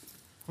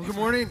Well, good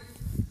morning.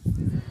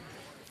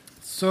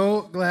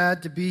 So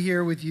glad to be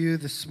here with you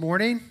this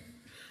morning.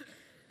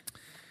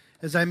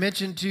 As I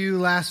mentioned to you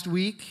last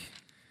week,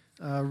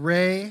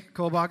 Ray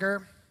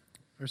Kohlbacher,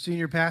 our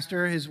senior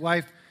pastor, his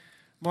wife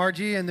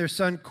Margie, and their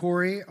son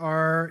Corey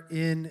are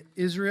in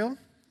Israel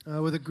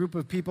with a group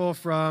of people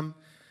from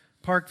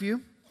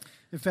Parkview.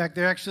 In fact,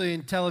 they're actually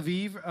in Tel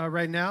Aviv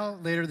right now.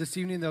 Later this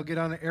evening, they'll get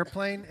on an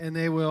airplane and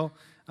they will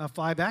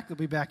fly back. They'll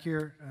be back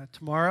here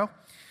tomorrow.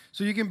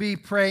 So you can be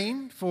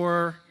praying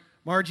for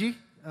Margie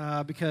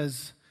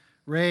because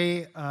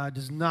Ray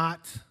does not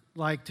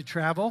like to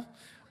travel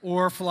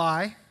or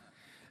fly,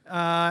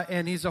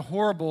 and he's a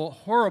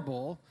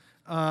horrible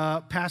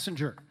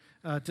passenger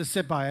to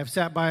sit by. I've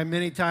sat by him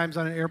many times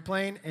on an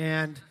airplane,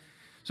 and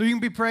so you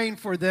can be praying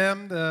for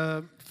them,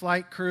 the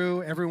flight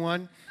crew,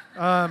 everyone,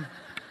 and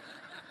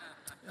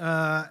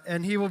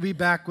he will be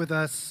back with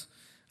us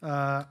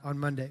on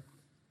Monday.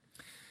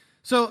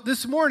 So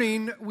this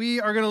morning,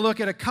 we are going to look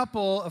at a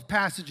couple of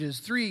passages,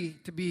 3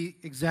 to be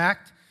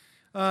exact,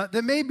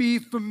 that may be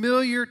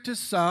familiar to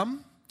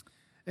some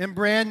and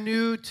brand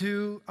new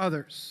to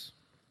others.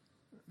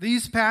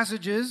 These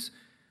passages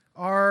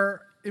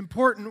are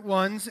important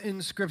ones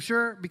in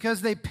Scripture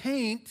because they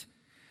paint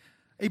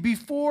a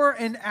before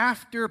and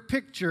after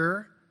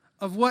picture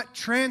of what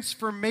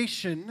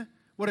transformation,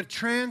 what a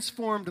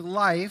transformed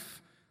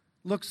life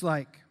looks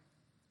like.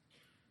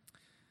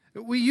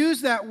 We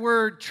use that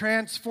word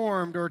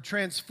transformed or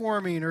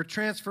transforming or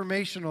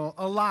transformational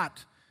a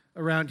lot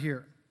around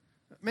here.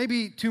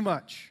 Maybe too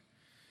much.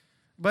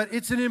 But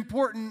it's an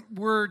important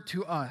word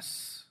to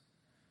us.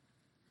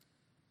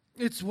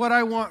 It's what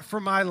I want for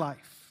my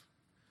life.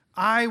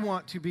 I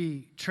want to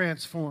be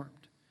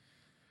transformed.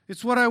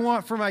 It's what I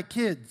want for my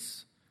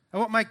kids. I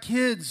want my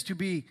kids to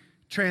be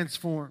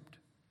transformed.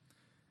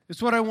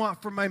 It's what I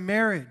want for my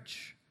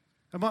marriage.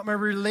 I want my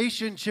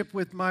relationship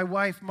with my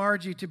wife,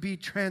 Margie, to be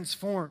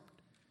transformed.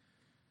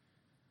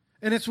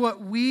 And it's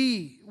what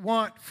we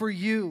want for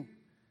you,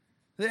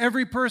 that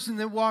every person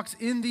that walks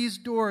in these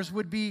doors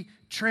would be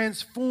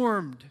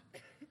transformed.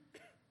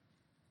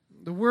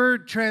 The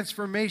word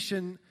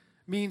transformation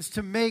means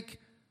to make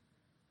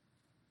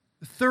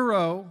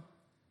thorough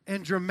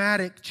and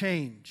dramatic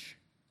change.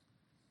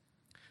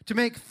 To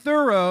make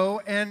thorough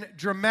and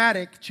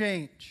dramatic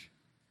change.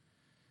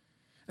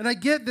 And I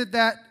get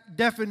that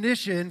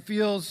definition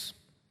feels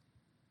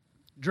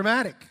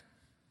dramatic.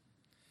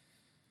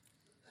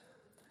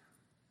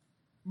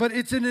 But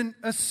it's an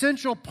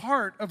essential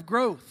part of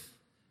growth,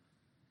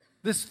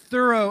 this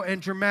thorough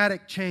and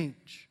dramatic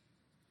change.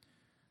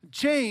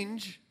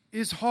 Change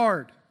is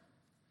hard.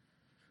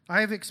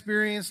 I have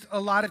experienced a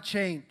lot of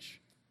change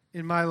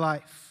in my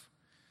life.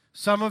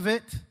 Some of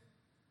it,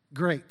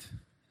 great.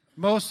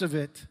 Most of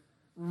it,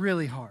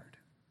 really hard.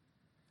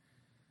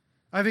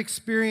 I've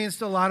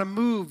experienced a lot of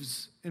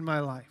moves in my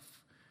life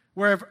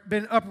where I've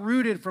been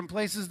uprooted from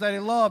places that I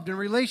loved and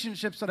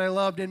relationships that I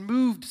loved and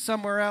moved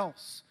somewhere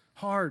else.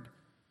 Hard.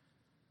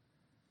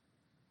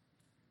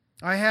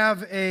 I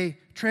have a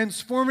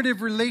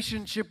transformative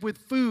relationship with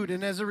food,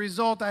 and as a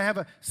result, I have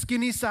a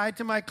skinny side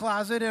to my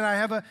closet and I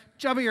have a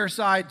chubbier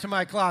side to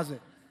my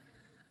closet.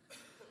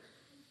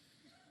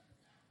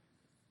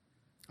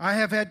 I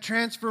have had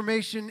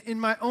transformation in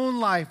my own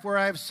life where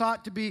I have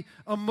sought to be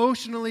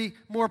emotionally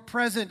more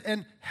present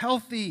and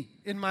healthy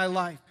in my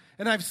life.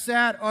 And I've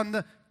sat on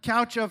the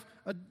couch of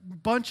a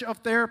bunch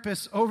of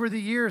therapists over the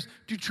years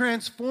to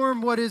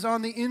transform what is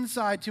on the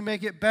inside to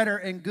make it better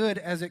and good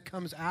as it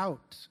comes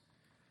out.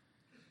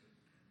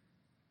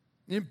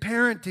 In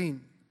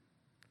parenting,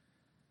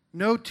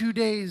 no 2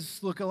 days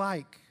look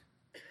alike,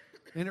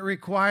 and it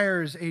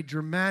requires a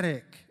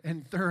dramatic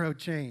and thorough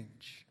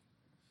change.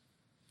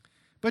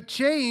 But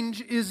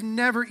change is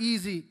never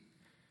easy.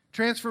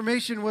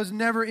 Transformation was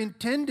never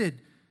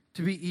intended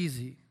to be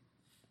easy,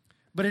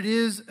 but it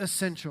is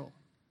essential.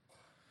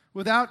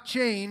 Without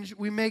change,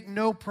 we make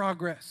no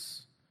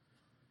progress.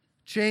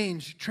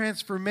 Change,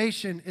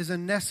 transformation is a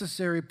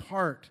necessary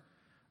part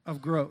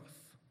of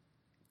growth.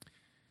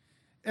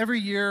 Every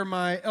year,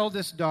 my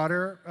eldest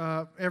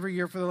daughter, every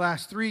year for the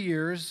last 3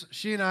 years,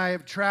 she and I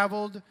have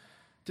traveled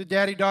to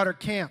daddy-daughter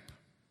camp.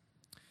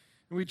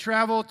 And we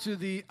travel to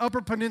the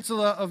Upper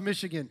Peninsula of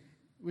Michigan,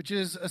 which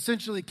is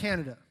essentially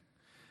Canada.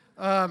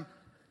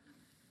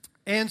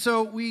 And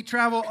so we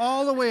travel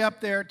all the way up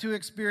there to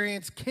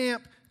experience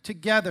camp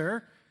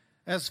together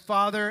as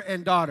father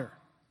and daughter.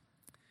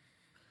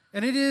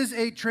 And it is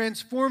a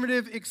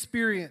transformative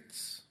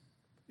experience.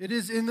 It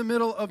is in the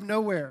middle of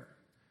nowhere.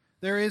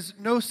 There is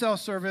no cell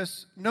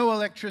service, no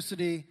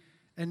electricity,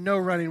 and no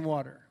running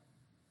water.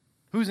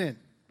 Who's in?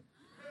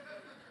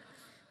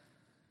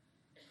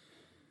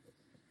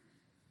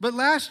 But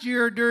last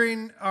year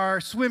during our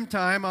swim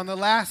time on the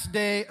last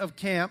day of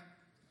camp,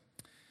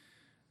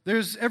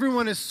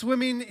 everyone is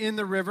swimming in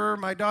the river.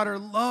 My daughter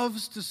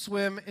loves to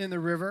swim in the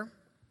river.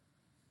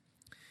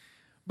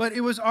 But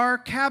it was our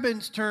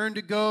cabin's turn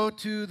to go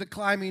to the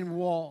climbing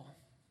wall.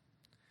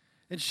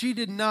 And she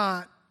did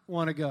not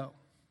want to go.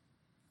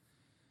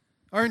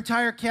 Our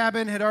entire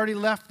cabin had already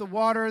left the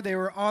water. They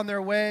were on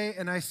their way,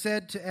 and I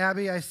said to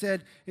Abby,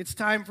 it's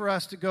time for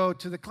us to go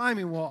to the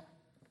climbing wall.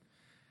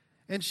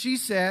 And she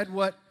said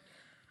what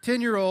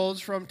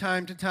 10-year-olds from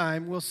time to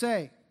time will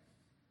say,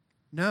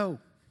 no.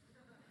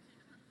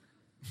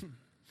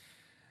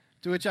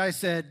 To which I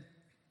said,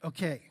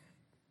 okay.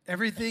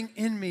 Everything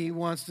in me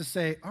wants to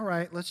say, all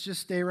right, let's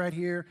just stay right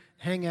here,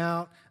 hang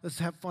out, let's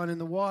have fun in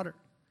the water.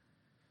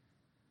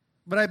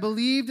 But I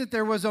believed that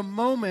there was a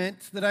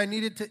moment that I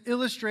needed to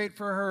illustrate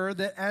for her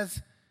that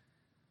as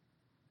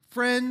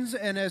friends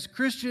and as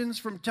Christians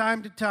from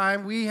time to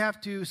time, we have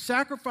to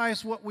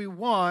sacrifice what we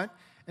want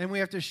and we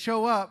have to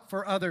show up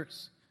for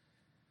others.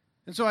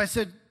 And so I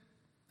said,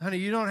 honey,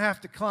 you don't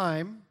have to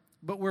climb,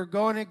 but we're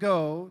going to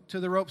go to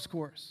the ropes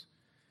course.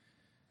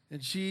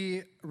 And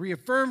she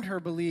reaffirmed her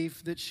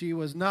belief that she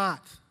was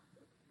not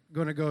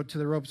going to go to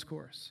the ropes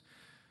course.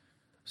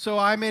 So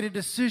I made a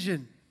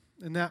decision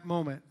in that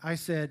moment. I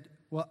said,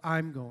 well,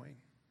 I'm going.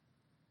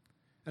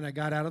 And I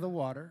got out of the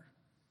water,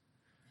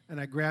 and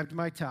I grabbed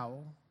my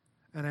towel,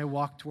 and I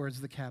walked towards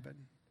the cabin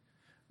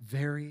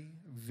very,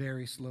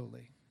 very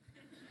slowly.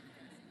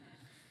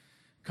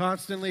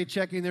 Constantly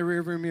checking the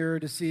rearview mirror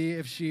to see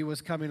if she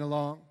was coming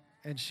along,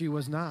 and she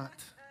was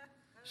not.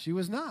 She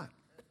was not.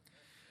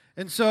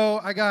 And so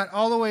I got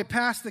all the way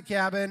past the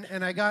cabin,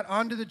 and I got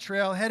onto the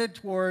trail, headed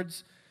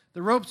towards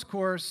the ropes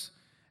course,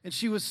 and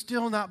she was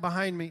still not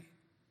behind me.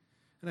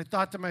 And I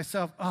thought to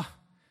myself,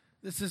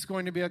 this is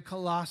going to be a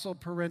colossal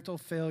parental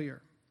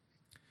failure.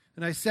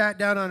 And I sat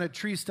down on a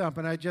tree stump,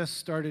 and I just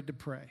started to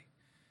pray.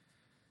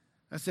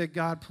 I said,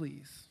 God,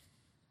 please,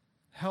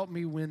 help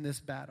me win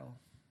this battle.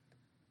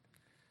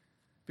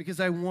 Because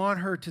I want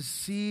her to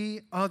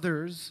see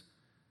others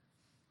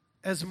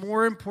as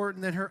more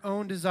important than her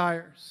own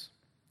desires.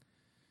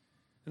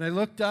 And I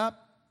looked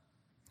up,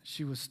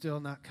 she was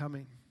still not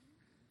coming.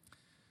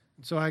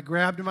 And so I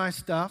grabbed my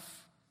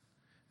stuff,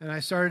 and I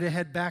started to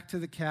head back to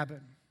the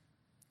cabin.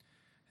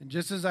 And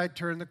just as I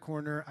turned the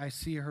corner, I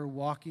see her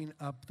walking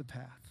up the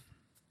path.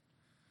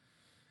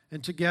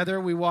 And together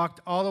we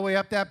walked all the way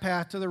up that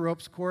path to the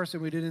ropes course,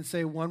 and we didn't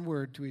say one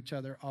word to each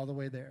other all the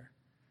way there.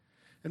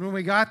 And when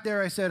we got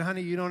there, I said,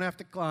 honey, you don't have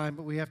to climb,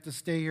 but we have to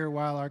stay here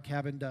while our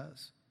cabin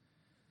does.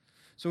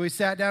 So we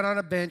sat down on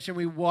a bench, and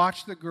we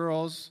watched the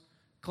girls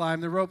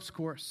climb the ropes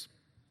course.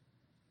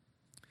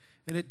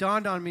 And it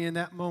dawned on me in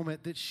that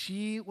moment that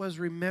she was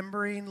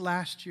remembering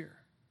last year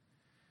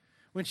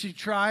when she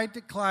tried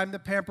to climb the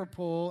pamper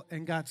pole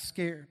and got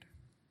scared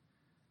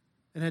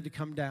and had to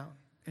come down.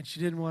 And she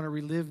didn't want to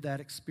relive that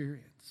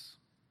experience.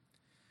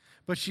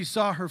 But she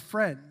saw her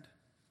friend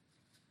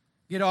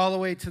get all the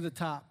way to the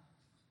top.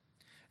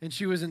 And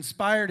she was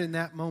inspired in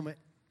that moment.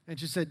 And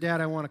she said,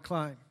 Dad, I want to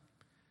climb.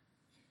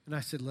 And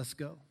I said, let's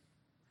go.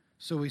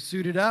 So we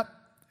suited up.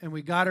 And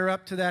we got her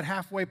up to that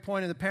halfway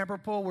point of the pamper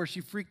pole where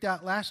she freaked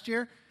out last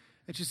year.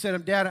 And she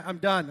said, Dad, I'm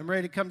done. I'm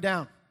ready to come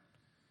down.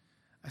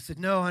 I said,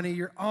 no, honey,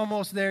 you're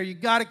almost there. You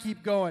got to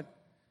keep going.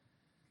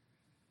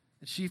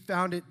 And she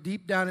found it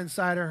deep down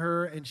inside of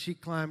her, and she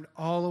climbed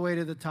all the way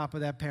to the top of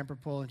that pamper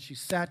pole, and she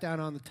sat down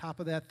on the top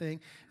of that thing,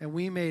 and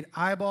we made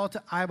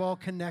eyeball-to-eyeball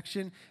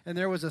connection, and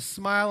there was a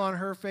smile on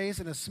her face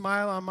and a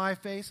smile on my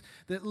face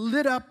that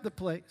lit up the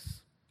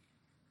place.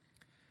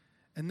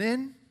 And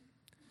then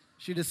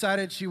she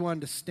decided she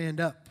wanted to stand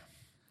up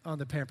on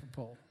the pamper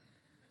pole.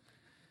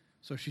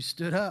 So she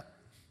stood up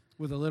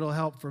with a little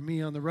help from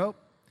me on the rope.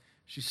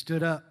 She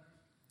stood up.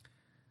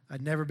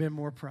 I'd never been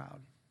more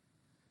proud.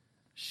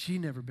 She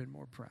never been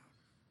more proud.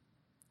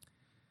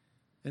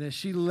 And as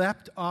she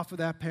leapt off of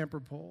that pamper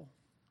pole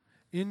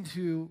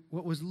into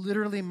what was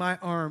literally my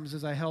arms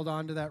as I held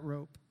onto that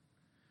rope,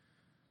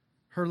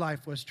 her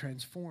life was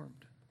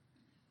transformed.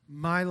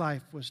 My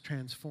life was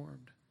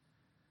transformed.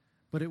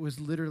 But it was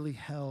literally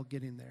hell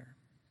getting there.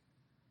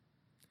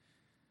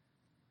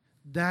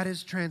 That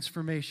is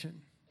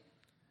transformation.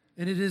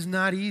 And it is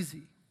not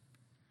easy,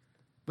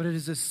 but it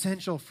is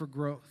essential for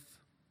growth.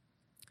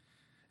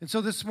 And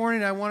so this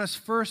morning, I want us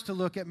first to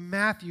look at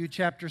Matthew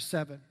chapter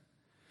 7.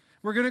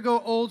 We're going to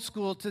go old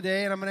school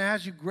today, and I'm going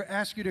to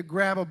ask you to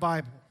grab a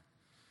Bible.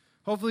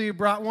 Hopefully you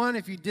brought one.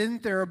 If you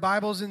didn't, there are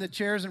Bibles in the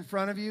chairs in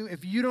front of you.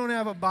 If you don't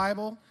have a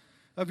Bible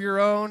of your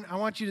own, I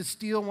want you to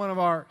steal one of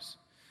ours.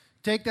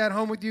 Take that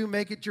home with you,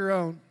 make it your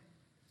own.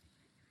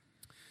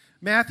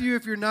 Matthew,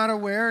 if you're not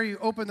aware, you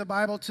open the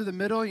Bible to the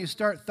middle, and you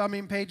start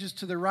thumbing pages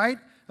to the right.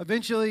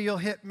 Eventually, you'll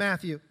hit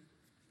Matthew.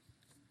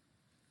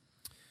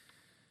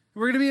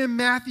 We're going to be in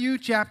Matthew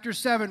chapter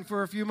 7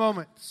 for a few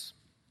moments.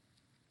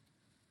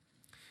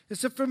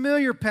 It's a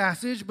familiar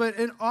passage, but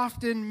an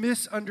often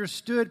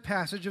misunderstood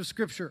passage of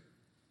Scripture.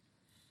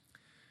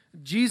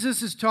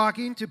 Jesus is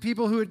talking to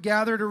people who had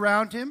gathered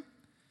around him.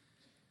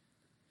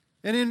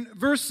 And in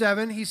verse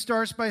 7, he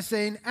starts by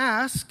saying,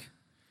 "Ask,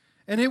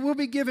 and it will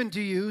be given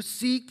to you.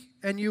 Seek,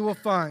 and you will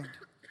find.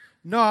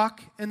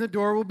 Knock, and the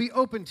door will be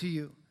open to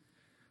you.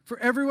 For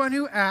everyone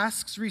who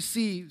asks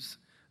receives.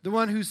 The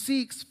one who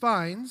seeks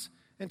finds.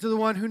 And to the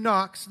one who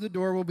knocks, the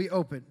door will be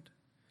opened.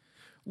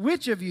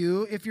 Which of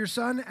you, if your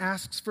son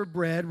asks for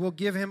bread, will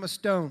give him a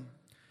stone?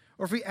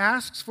 Or if he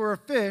asks for a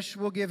fish,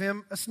 we'll give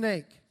him a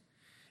snake.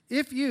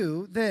 If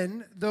you,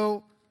 then,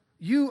 though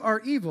you are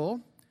evil,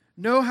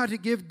 know how to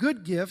give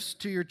good gifts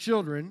to your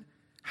children,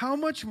 how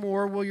much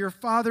more will your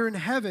Father in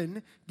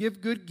heaven give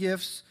good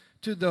gifts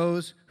to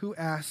those who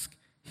ask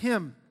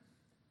him?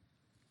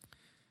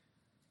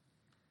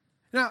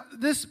 Now,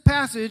 this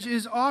passage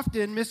is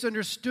often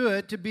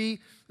misunderstood to be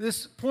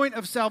this point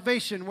of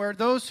salvation where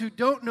those who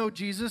don't know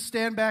Jesus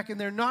stand back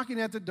and they're knocking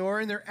at the door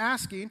and they're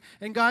asking,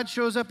 and God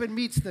shows up and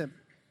meets them.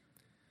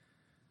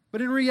 But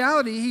in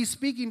reality, he's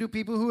speaking to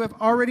people who have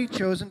already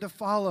chosen to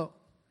follow.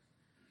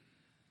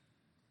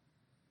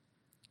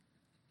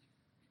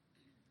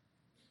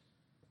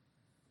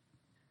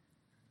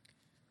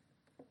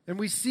 And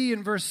we see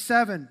in verse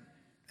 7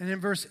 and in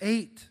verse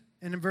 8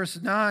 and in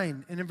verse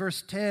 9 and in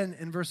verse 10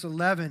 and verse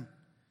 11,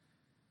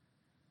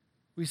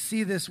 we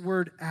see this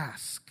word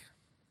ask.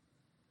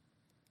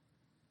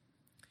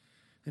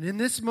 And in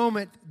this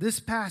moment,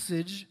 this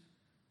passage,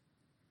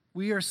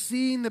 we are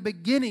seeing the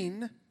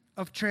beginning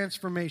of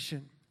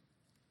transformation.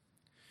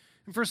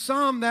 And for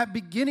some, that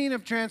beginning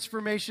of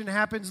transformation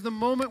happens the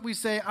moment we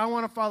say, I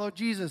want to follow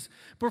Jesus.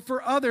 But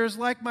for others,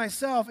 like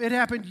myself, it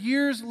happened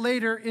years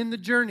later in the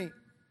journey,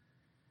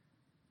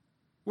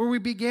 where we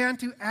began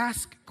to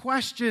ask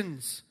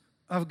questions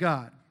of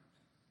God.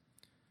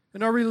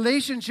 And our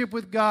relationship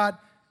with God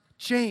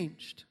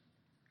changed.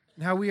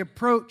 And how we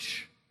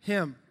approach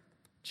him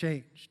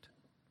changed.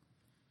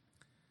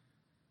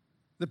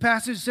 The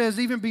passage says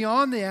even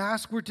beyond the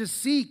ask, we're to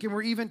seek and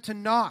we're even to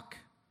knock.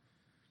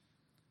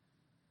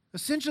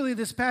 Essentially,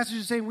 this passage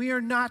is saying we are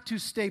not to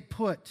stay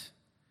put.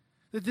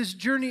 That this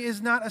journey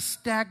is not a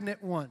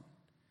stagnant one.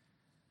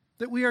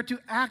 That we are to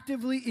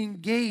actively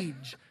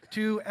engage,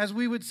 to, as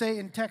we would say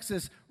in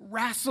Texas,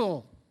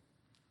 wrestle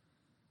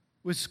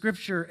with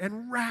Scripture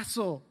and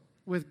wrestle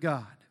with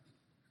God.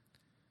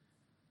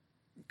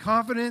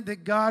 Confident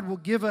that God will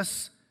give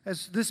us,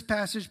 as this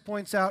passage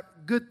points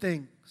out, good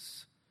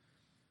things.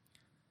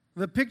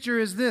 The picture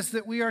is this,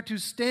 that we are to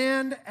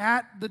stand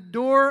at the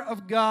door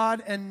of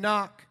God and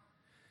knock,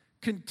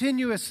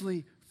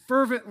 continuously,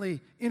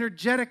 fervently,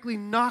 energetically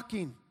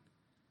knocking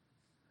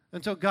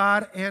until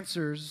God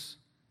answers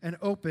and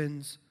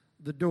opens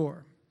the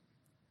door.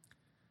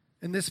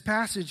 And this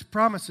passage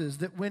promises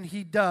that when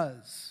he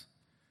does,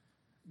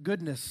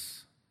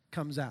 goodness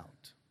comes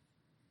out.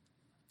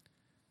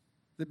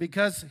 That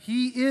because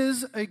he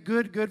is a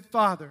good, good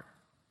Father,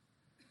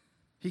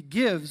 he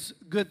gives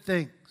good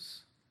things.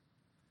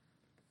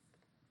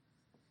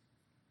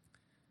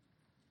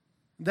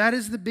 That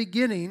is the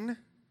beginning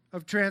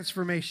of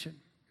transformation.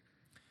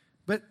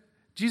 But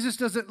Jesus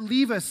doesn't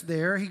leave us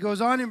there. He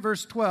goes on in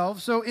verse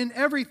 12, so in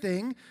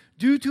everything,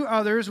 do to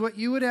others what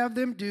you would have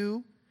them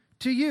do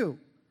to you.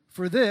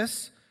 For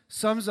this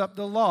sums up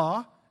the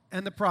law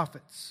and the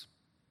prophets.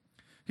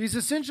 He's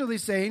essentially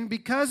saying,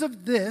 because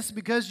of this,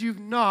 because you've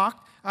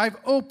knocked, I've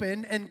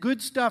opened, and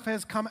good stuff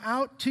has come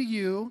out to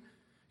you,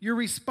 your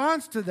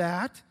response to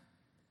that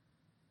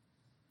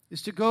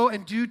is to go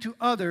and do to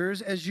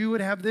others as you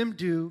would have them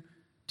do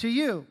to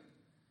you.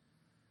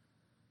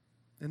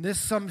 And this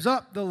sums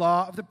up the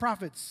law of the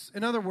prophets.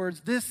 In other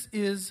words, this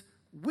is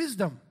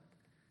wisdom.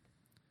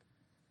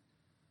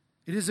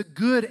 It is a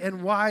good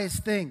and wise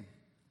thing.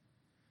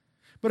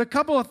 But a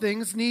couple of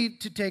things need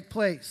to take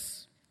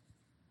place.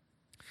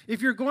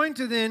 If you're going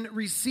to then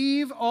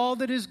receive all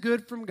that is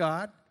good from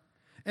God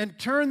and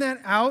turn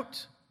that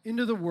out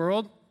into the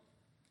world,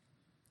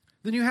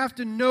 then you have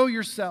to know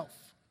yourself.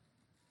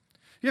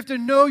 You have to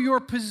know your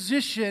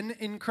position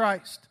in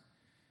Christ.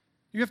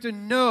 You have to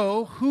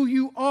know who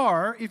you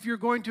are if you're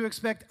going to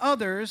expect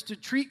others to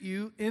treat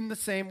you in the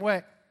same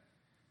way.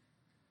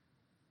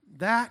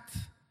 That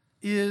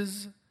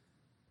is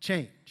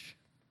change.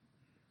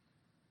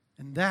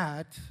 And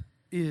that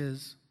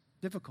is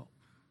difficult.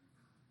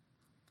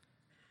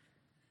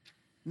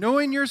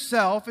 Knowing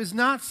yourself is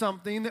not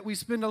something that we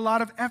spend a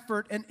lot of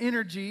effort and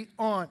energy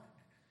on.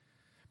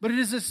 But it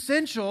is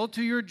essential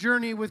to your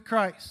journey with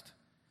Christ.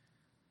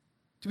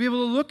 To be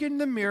able to look in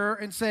the mirror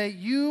and say,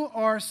 you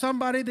are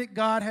somebody that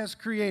God has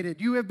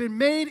created. You have been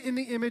made in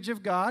the image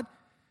of God,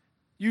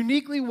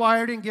 uniquely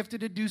wired and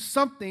gifted to do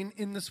something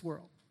in this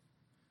world.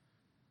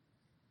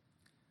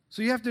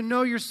 So you have to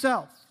know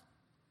yourself,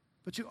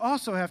 but you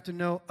also have to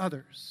know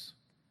others.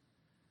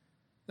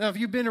 Now, if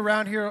you've been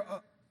around here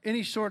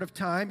any sort of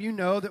time, you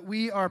know that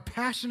we are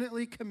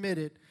passionately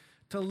committed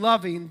to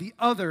loving the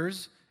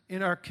others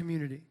in our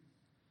community.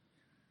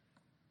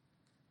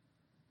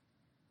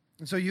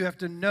 And so you have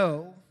to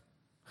know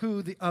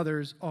who the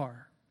others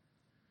are.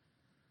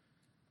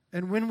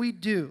 And when we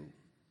do,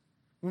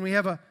 when we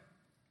have a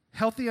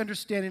healthy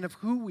understanding of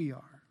who we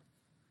are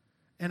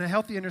and a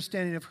healthy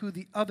understanding of who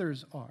the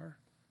others are,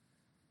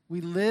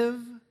 we live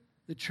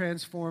the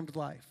transformed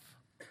life.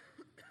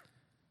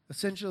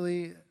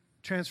 Essentially,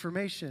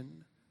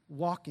 transformation,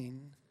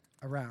 walking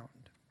around.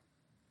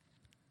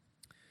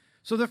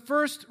 So the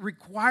first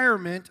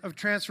requirement of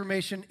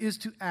transformation is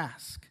to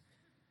ask.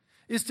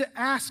 Is to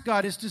ask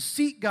God, is to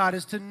seek God,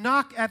 is to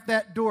knock at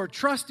that door,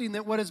 trusting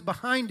that what is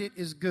behind it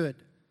is good.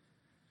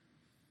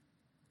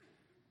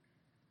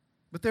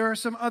 But there are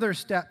some other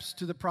steps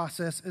to the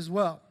process as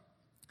well.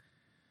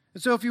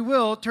 And so if you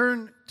will,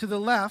 turn to the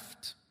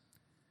left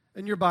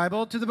in your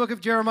Bible to the book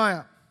of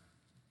Jeremiah.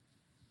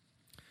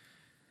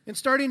 And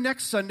starting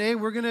next Sunday,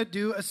 we're going to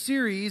do a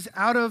series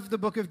out of the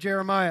book of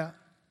Jeremiah.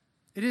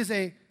 It is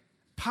a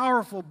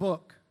powerful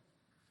book.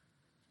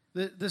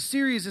 The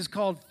series is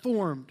called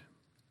Formed.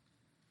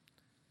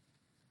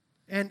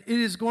 And it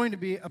is going to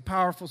be a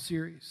powerful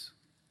series.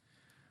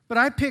 But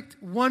I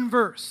picked one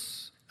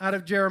verse out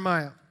of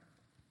Jeremiah.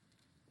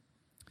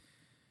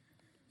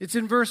 It's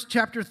in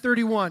chapter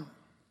 31.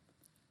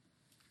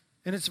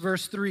 And it's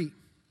verse 3.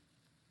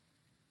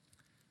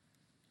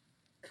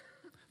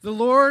 The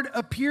Lord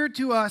appeared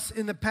to us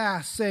in the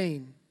past,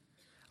 saying,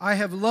 I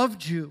have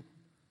loved you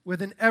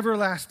with an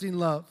everlasting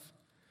love.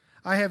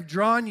 I have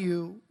drawn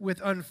you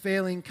with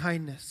unfailing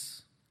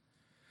kindness.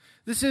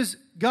 This is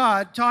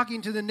God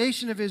talking to the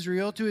nation of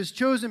Israel, to his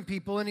chosen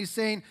people, and he's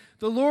saying,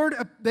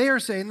 they are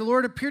saying, the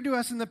Lord appeared to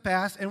us in the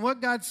past, and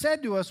what God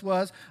said to us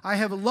was, I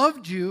have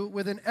loved you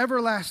with an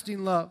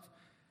everlasting love.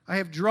 I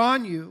have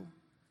drawn you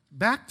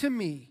back to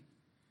me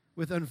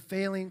with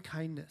unfailing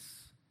kindness.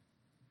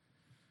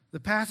 The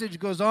passage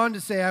goes on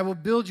to say, I will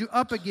build you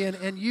up again,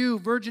 and you,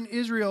 virgin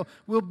Israel,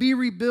 will be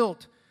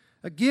rebuilt.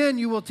 Again,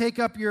 you will take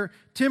up your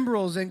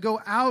timbrels and go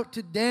out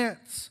to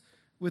dance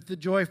with the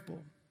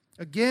joyful.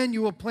 Again,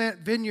 you will plant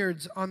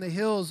vineyards on the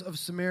hills of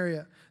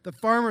Samaria. The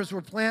farmers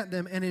will plant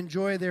them and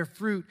enjoy their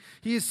fruit.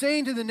 He is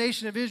saying to the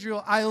nation of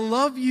Israel, I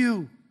love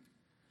you,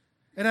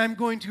 and I'm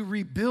going to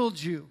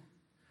rebuild you.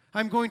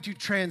 I'm going to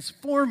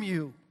transform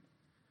you.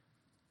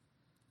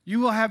 You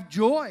will have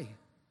joy.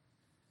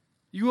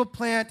 You will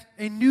plant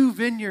a new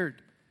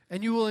vineyard,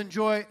 and you will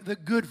enjoy the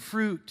good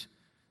fruit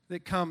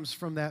that comes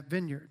from that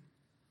vineyard.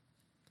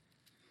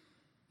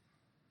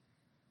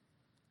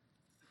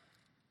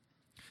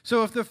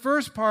 So if the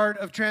first part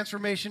of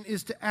transformation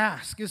is to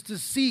ask, is to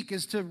seek,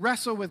 is to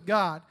wrestle with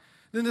God,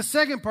 then the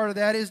second part of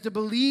that is to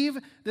believe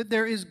that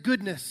there is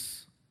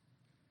goodness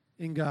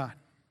in God.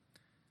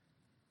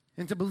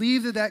 And to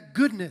believe that that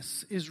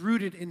goodness is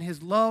rooted in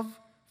his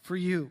love for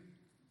you.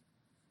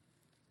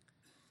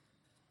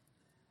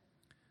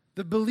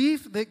 The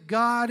belief that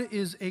God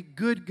is a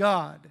good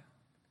God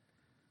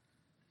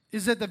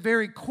is at the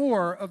very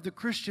core of the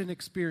Christian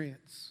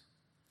experience.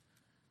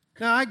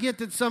 Now, I get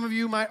that some of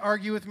you might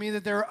argue with me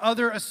that there are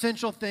other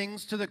essential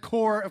things to the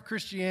core of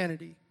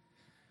Christianity.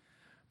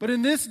 But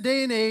in this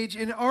day and age,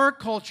 in our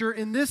culture,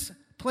 in this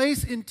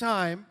place in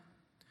time,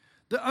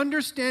 the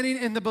understanding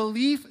and the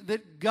belief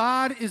that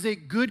God is a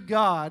good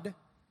God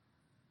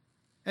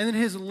and that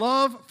his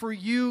love for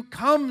you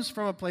comes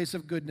from a place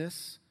of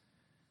goodness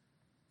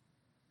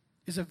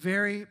is a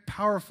very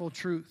powerful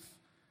truth,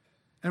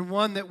 and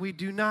one that we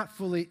do not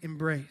fully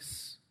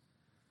embrace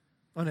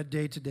on a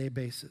day-to-day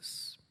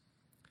basis.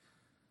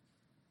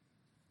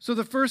 So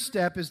the first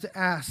step is to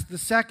ask. The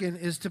second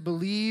is to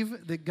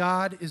believe that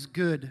God is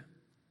good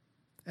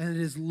and that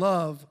his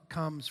love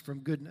comes from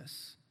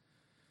goodness.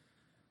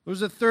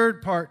 There's a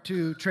third part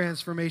to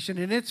transformation,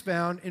 and it's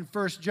found in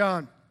 1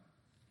 John.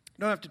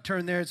 You don't have to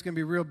turn there. It's going to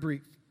be real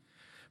brief.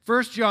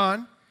 1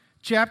 John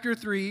chapter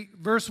 3,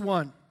 verse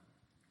 1.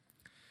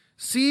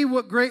 See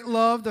what great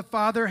love the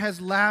Father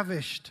has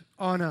lavished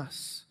on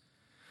us,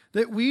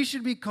 that we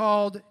should be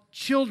called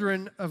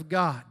children of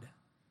God.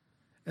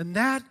 And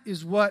that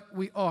is what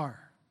we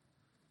are.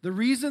 The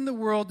reason the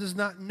world does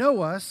not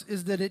know us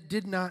is that it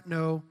did not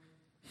know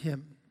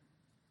him.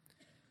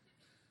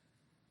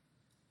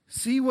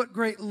 See what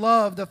great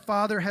love the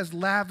Father has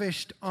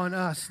lavished on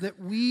us, that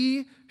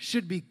we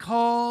should be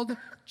called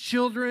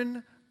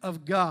children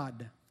of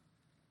God.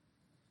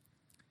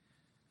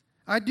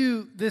 I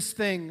do this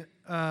thing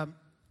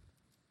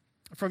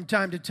from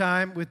time to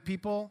time with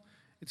people.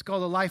 It's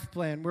called a life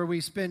plan, where we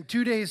spend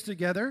 2 days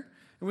together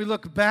and we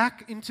look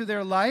back into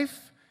their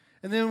life,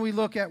 and then we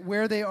look at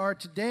where they are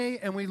today,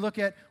 and we look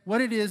at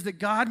what it is that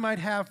God might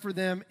have for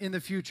them in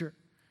the future.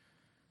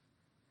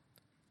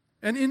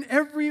 And in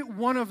every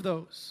one of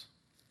those,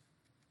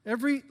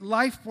 every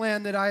life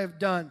plan that I have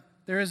done,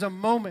 there is a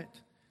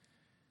moment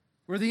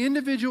where the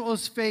individual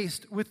is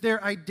faced with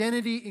their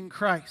identity in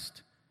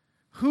Christ.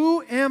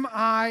 Who am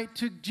I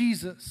to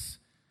Jesus?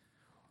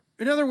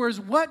 In other words,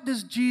 what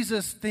does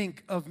Jesus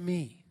think of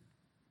me?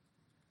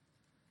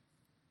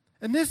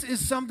 And this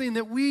is something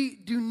that we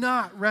do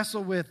not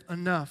wrestle with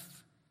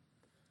enough,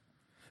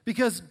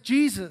 because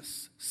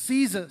Jesus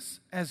sees us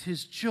as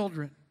his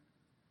children.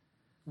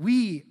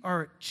 We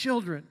are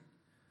children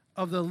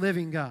of the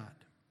living God.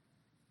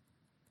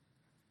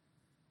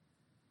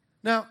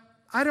 Now,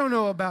 I don't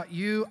know about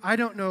you. I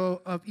don't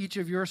know of each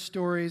of your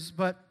stories,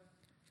 but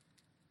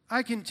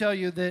I can tell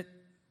you that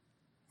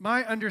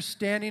my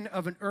understanding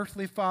of an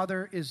earthly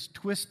father is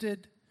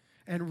twisted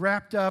and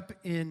wrapped up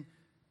in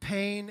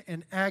pain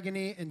and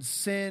agony and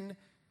sin.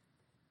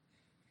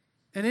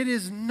 And it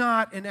is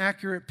not an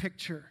accurate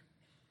picture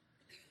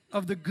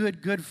of the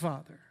good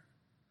Father.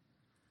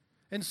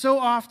 And so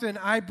often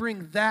I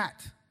bring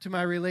that to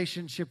my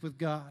relationship with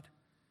God.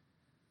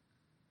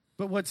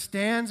 But what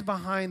stands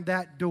behind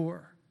that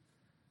door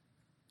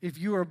if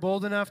you are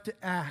bold enough to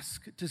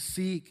ask, to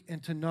seek,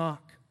 and to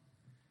knock,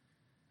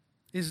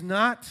 is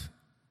not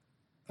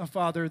a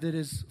Father that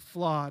is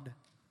flawed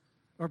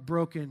or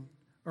broken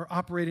or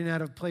operating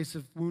out of a place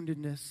of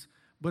woundedness,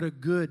 but a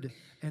good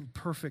and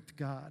perfect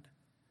God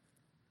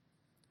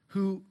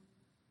who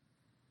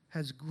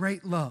has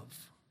great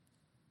love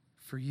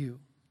for you.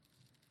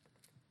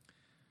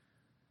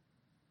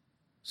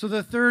 So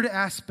the third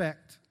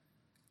aspect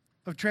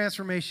of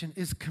transformation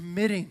is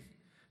committing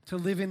to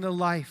living the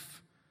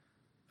life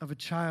of a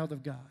child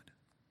of God.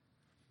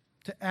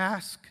 To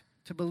ask,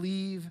 to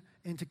believe,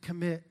 and to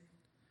commit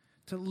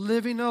to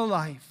living a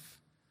life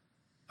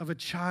of a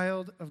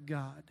child of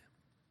God.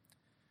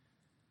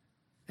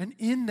 And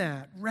in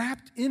that,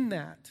 wrapped in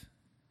that,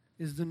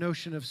 is the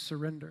notion of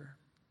surrender.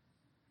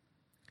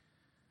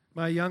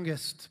 My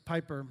youngest,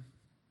 Piper,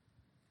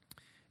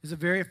 is a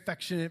very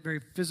affectionate,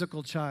 very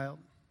physical child.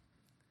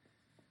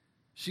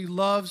 She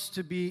loves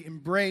to be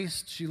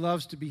embraced. She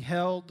loves to be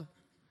held.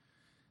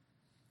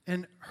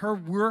 And her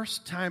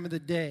worst time of the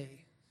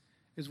day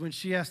is when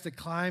she has to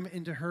climb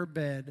into her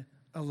bed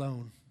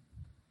alone.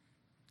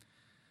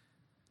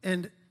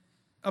 And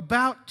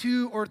about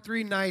 2 or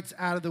 3 nights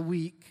out of the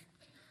week,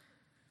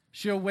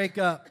 she'll wake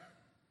up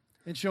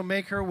and she'll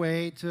make her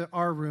way to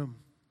our room.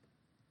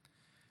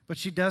 But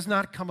she does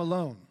not come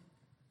alone.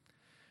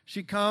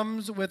 She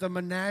comes with a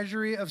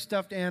menagerie of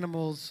stuffed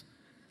animals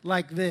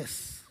like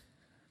this,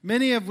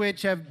 many of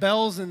which have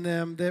bells in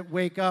them that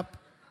wake up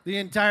the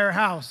entire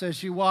house as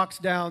she walks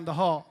down the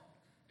hall.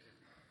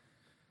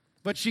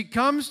 But she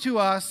comes to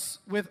us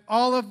with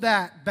all of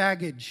that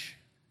baggage.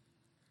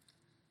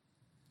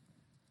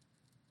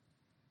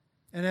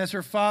 And as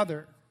her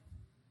father,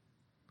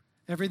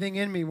 everything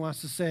in me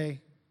wants to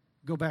say,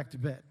 go back to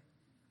bed.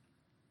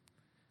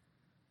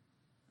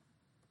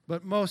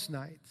 But most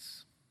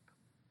nights,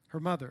 her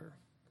mother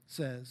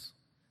says,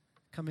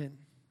 come in,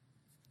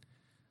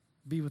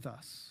 be with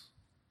us.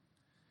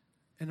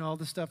 And all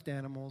the stuffed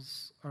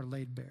animals are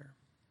laid bare.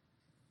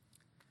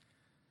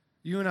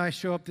 You and I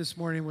show up this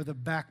morning with a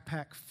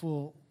backpack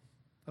full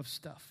of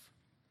stuff.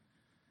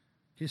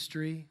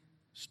 History,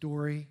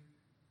 story,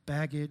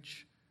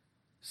 baggage,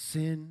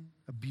 sin,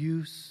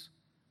 abuse,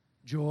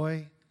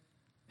 joy,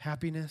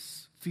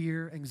 happiness,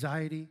 fear,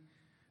 anxiety.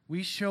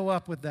 We show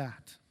up with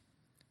that.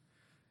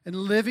 And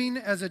living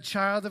as a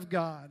child of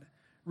God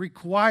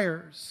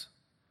requires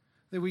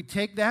that we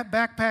take that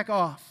backpack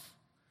off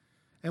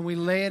and we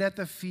lay it at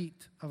the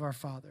feet of our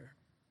Father.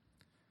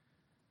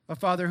 A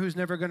Father who's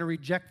never going to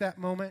reject that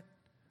moment.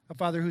 A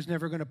Father who's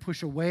never going to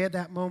push away at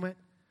that moment.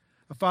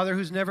 A Father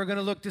who's never going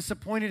to look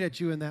disappointed at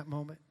you in that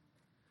moment.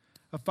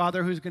 A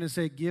Father who's going to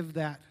say, give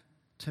that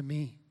to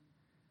me.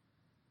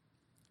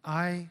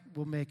 I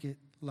will make it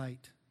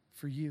light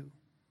for you.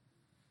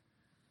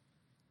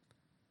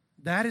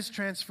 That is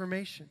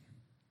transformation.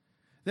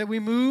 That we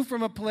move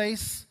from a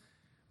place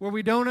where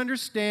we don't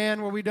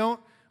understand, where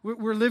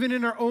we're living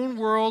in our own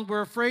world,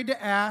 we're afraid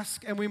to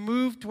ask, and we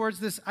move towards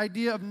this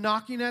idea of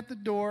knocking at the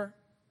door,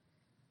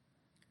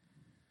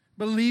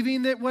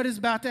 believing that what is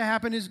about to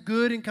happen is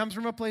good and comes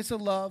from a place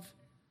of love,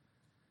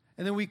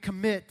 and then we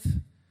commit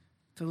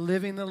to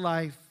living the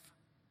life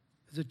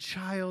as a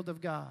child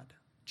of God,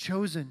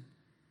 chosen,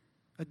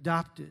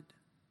 adopted,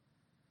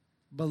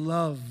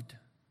 beloved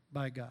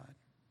by God.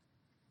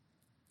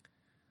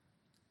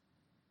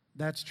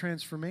 That's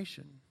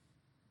transformation.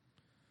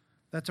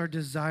 That's our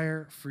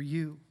desire for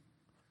you.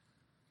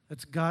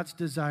 That's God's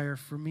desire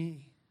for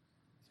me.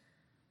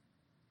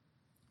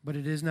 But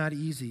it is not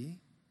easy.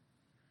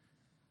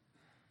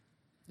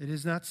 It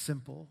is not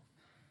simple.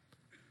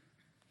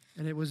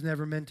 And it was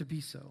never meant to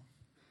be so.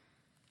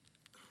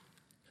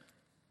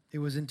 It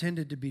was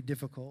intended to be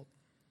difficult.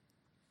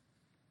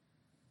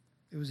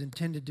 It was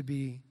intended to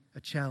be a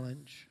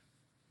challenge.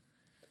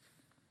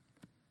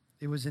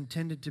 It was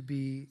intended to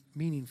be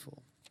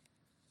meaningful.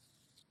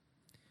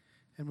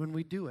 And when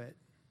we do it,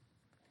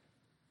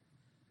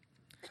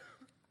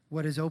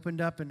 what is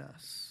opened up in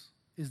us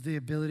is the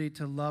ability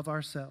to love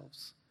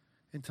ourselves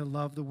and to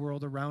love the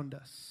world around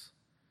us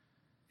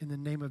in the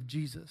name of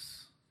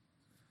Jesus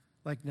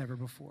like never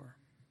before.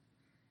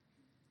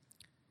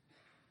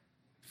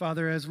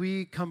 Father, as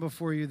we come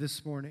before you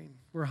this morning,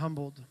 we're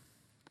humbled.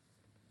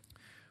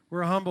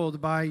 We're humbled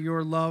by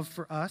your love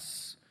for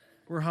us.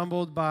 We're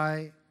humbled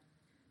by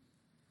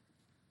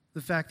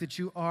the fact that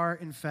you are,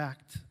 in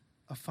fact,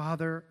 a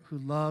Father who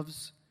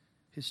loves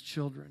his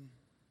children.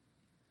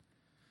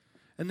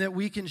 And that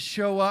we can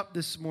show up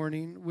this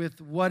morning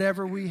with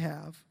whatever we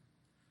have,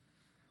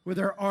 with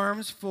our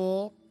arms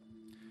full,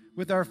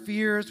 with our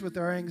fears, with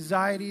our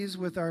anxieties,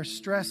 with our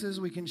stresses.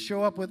 We can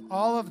show up with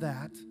all of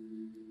that,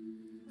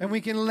 and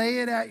we can lay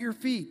it at your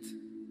feet.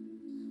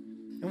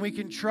 And we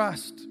can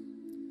trust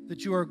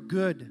that you are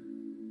good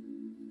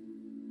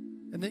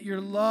and that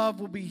your love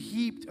will be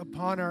heaped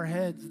upon our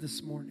heads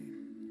this morning.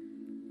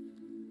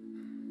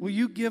 Will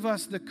you give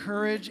us the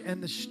courage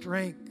and the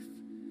strength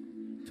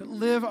to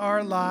live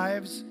our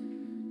lives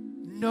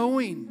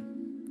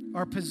knowing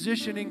our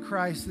position in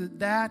Christ,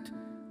 that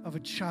of a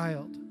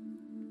child,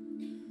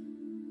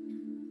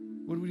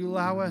 Would you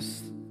allow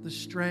us the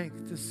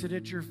strength to sit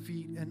at your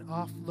feet and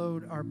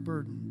offload our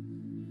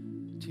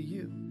burden to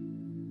you?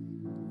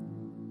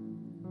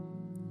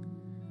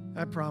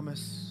 I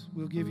promise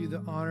we'll give you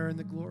the honor and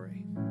the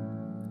glory,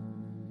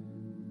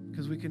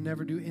 because we can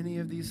never do any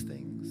of these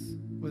things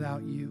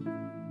without you.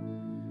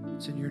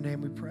 It's in your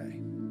name we pray.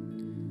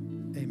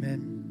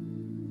 Amen.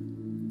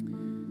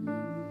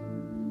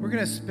 We're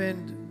going to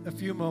spend a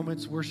few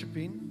moments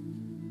worshiping,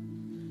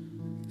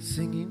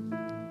 singing.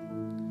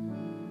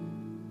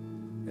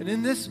 And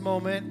in this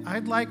moment,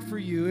 I'd like for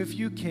you, if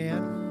you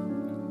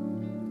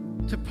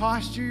can, to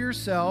posture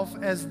yourself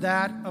as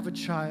that of a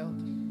child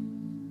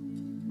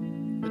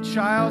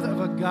of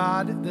a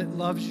God that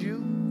loves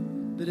you,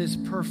 that is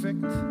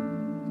perfect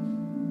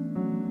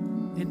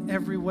in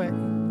every way.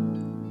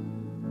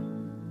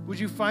 Would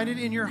you find it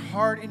in your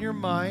heart, in your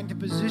mind, to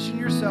position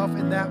yourself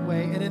in that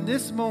way? And in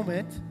this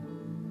moment,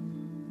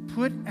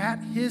 put at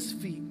his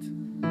feet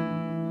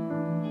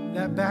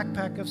that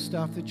backpack of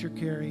stuff that you're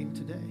carrying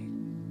today.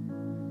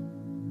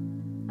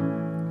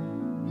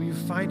 Will you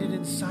find it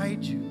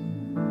inside you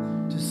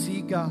to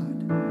see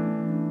God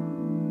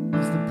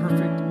as the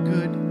perfect,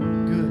 good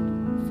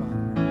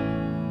Father?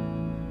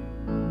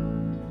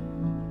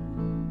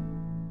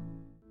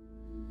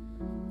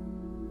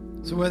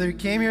 So whether you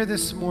came here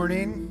this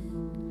morning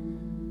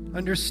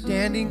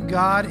understanding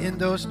God in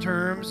those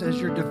terms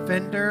as your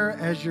defender,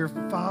 as your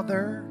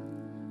Father,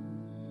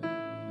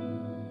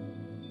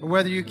 or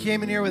whether you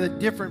came in here with a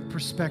different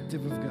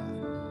perspective of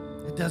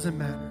God, it doesn't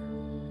matter.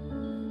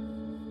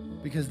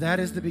 Because that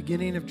is the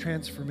beginning of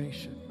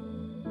transformation.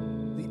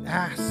 The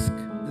ask,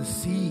 the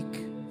seek,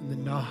 and the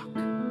knock.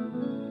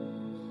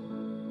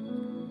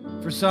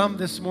 For some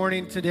this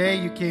morning,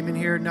 today, you came in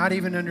here not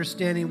even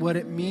understanding what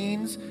it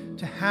means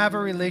to have a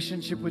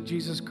relationship with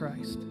Jesus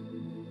Christ.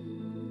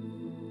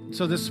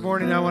 So this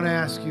morning, I want to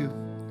ask you,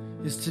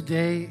 is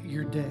today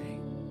your day?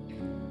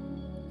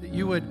 That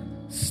you would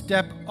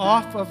step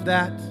off of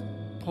that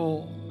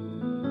pole,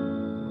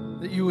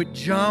 that you would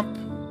jump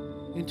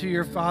into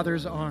your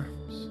Father's arms.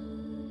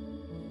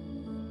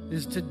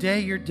 Is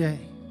today your day?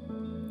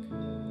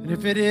 And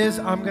if it is,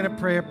 I'm going to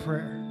pray a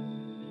prayer.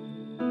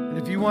 And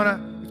if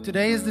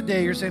today is the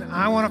day you're saying,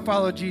 I want to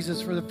follow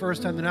Jesus for the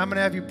first time, then I'm going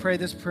to have you pray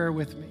this prayer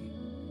with me.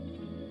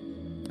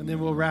 And then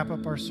we'll wrap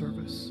up our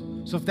service.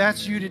 So if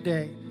that's you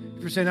today,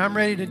 if you're saying, I'm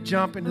ready to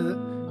jump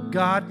into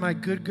God, my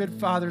good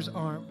Father's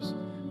arms,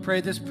 pray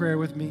this prayer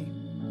with me.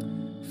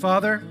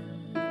 Father,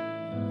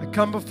 I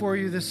come before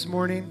you this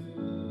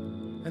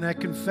morning and I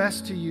confess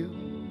to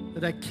you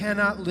that I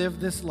cannot live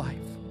this life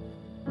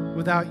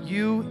without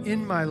you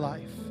in my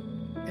life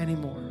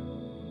anymore.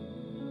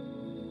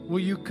 Will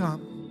you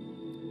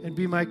come and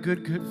be my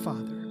good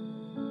Father?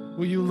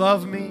 Will you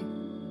love me?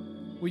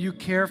 Will you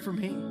care for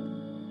me?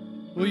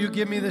 Will you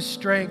give me the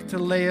strength to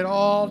lay it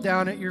all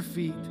down at your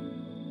feet?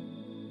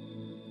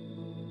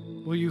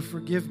 Will you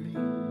forgive me?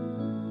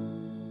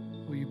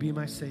 Will you be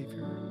my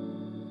Savior?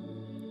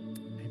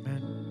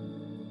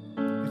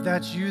 Amen. If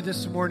that's you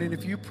this morning,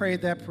 if you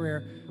prayed that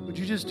prayer, would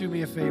you just do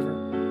me a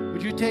favor?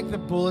 Would you take the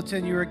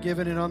bulletin you were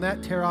given, and on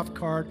that tear-off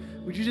card,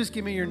 would you just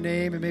give me your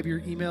name and maybe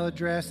your email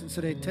address and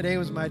say, today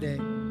was my day?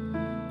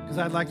 Because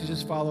I'd like to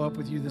just follow up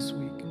with you this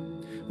week.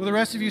 Will the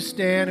rest of you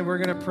stand, and we're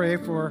going to pray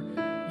for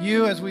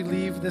you as we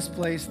leave this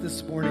place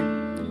this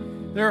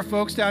morning. There are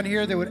folks down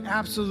here that would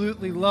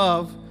absolutely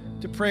love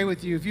to pray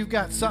with you. If you've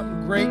got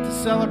something great to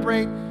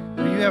celebrate,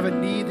 or you have a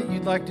need that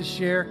you'd like to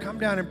share, come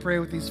down and pray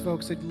with these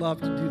folks. They'd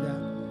love to do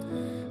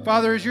that.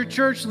 Father, as your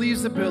church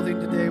leaves the building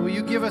today, will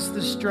you give us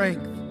the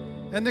strength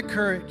and the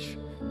courage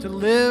to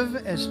live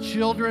as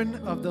children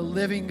of the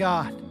living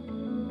God?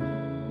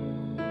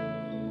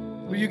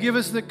 Will you give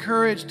us the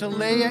courage to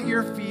lay at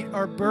your feet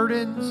our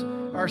burdens,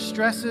 our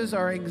stresses,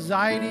 our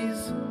anxieties,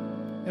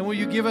 and will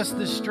you give us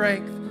the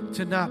strength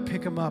to not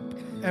pick them up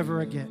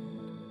ever again?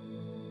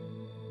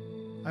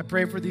 I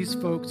pray for these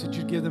folks that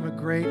you'd give them a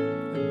great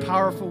and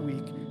powerful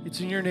week.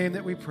 It's in your name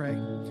that we pray.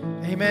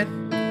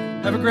 Amen.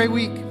 Have a great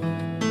week.